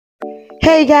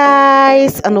Hey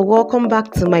guys, and welcome back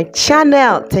to my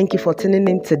channel. Thank you for tuning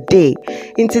in today.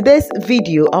 In today's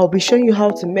video, I'll be showing you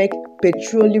how to make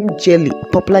petroleum jelly,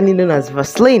 popularly known as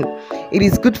Vaseline. It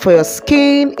is good for your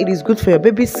skin, it is good for your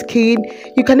baby's skin.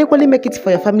 You can equally make it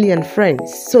for your family and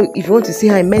friends. So if you want to see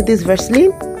how I made this Vaseline,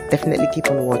 definitely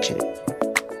keep on watching.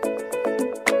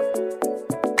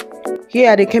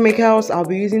 Here are the chemicals I'll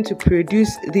be using to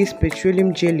produce this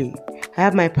petroleum jelly. I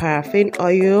have my paraffin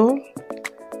oil,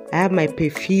 I have my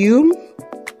perfume,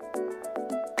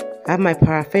 I have my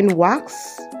paraffin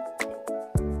wax,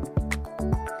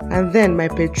 and then my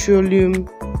petroleum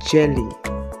jelly.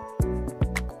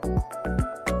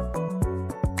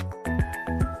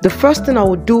 The first thing I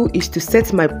will do is to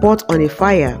set my pot on a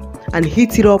fire and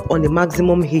heat it up on the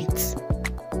maximum heat.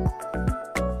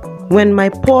 When my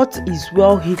pot is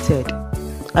well heated,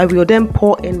 I will then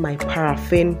pour in my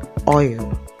paraffin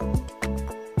oil.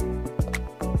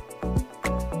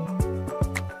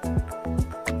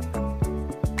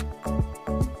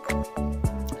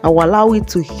 I will allow it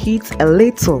to heat a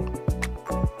little.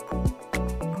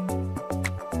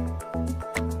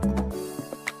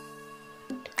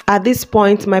 At this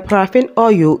point, my paraffin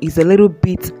oil is a little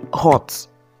bit hot.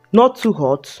 Not too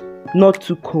hot, not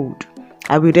too cold.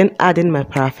 I will then add in my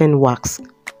paraffin wax.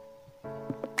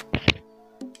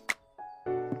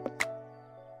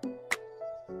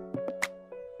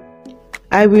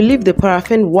 I will leave the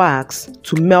paraffin wax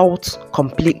to melt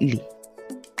completely.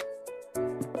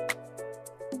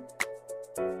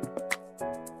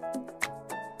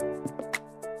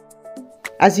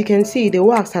 As you can see, the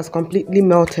wax has completely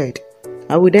melted.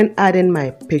 I will then add in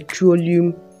my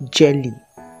petroleum jelly.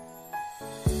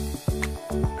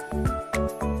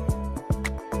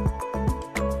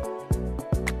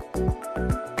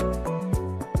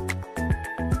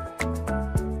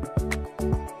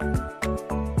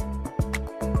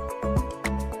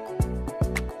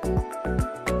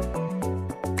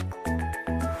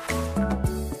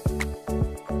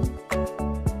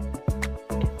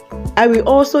 I will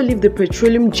also leave the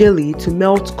petroleum jelly to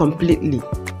melt completely.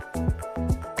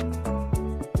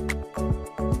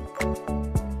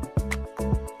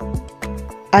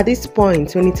 At this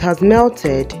point, when it has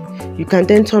melted, you can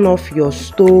then turn off your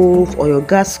stove or your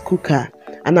gas cooker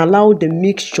and allow the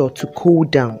mixture to cool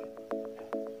down.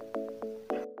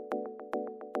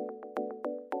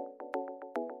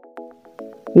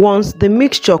 Once the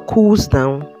mixture cools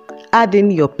down, add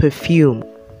in your perfume.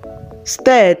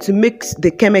 Stir to mix the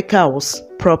chemicals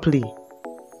properly.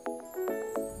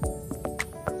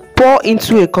 Pour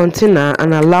into a container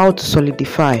and allow to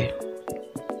solidify.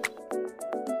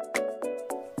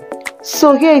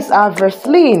 So here is our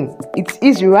Vaseline. It's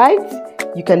easy, right?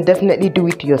 You can definitely do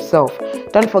it yourself.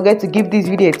 Don't forget to give this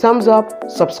video a thumbs up,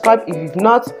 subscribe if you've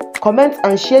not, comment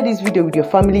and share this video with your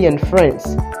family and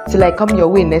friends. Till I come your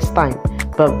way next time.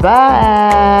 Bye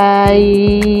bye.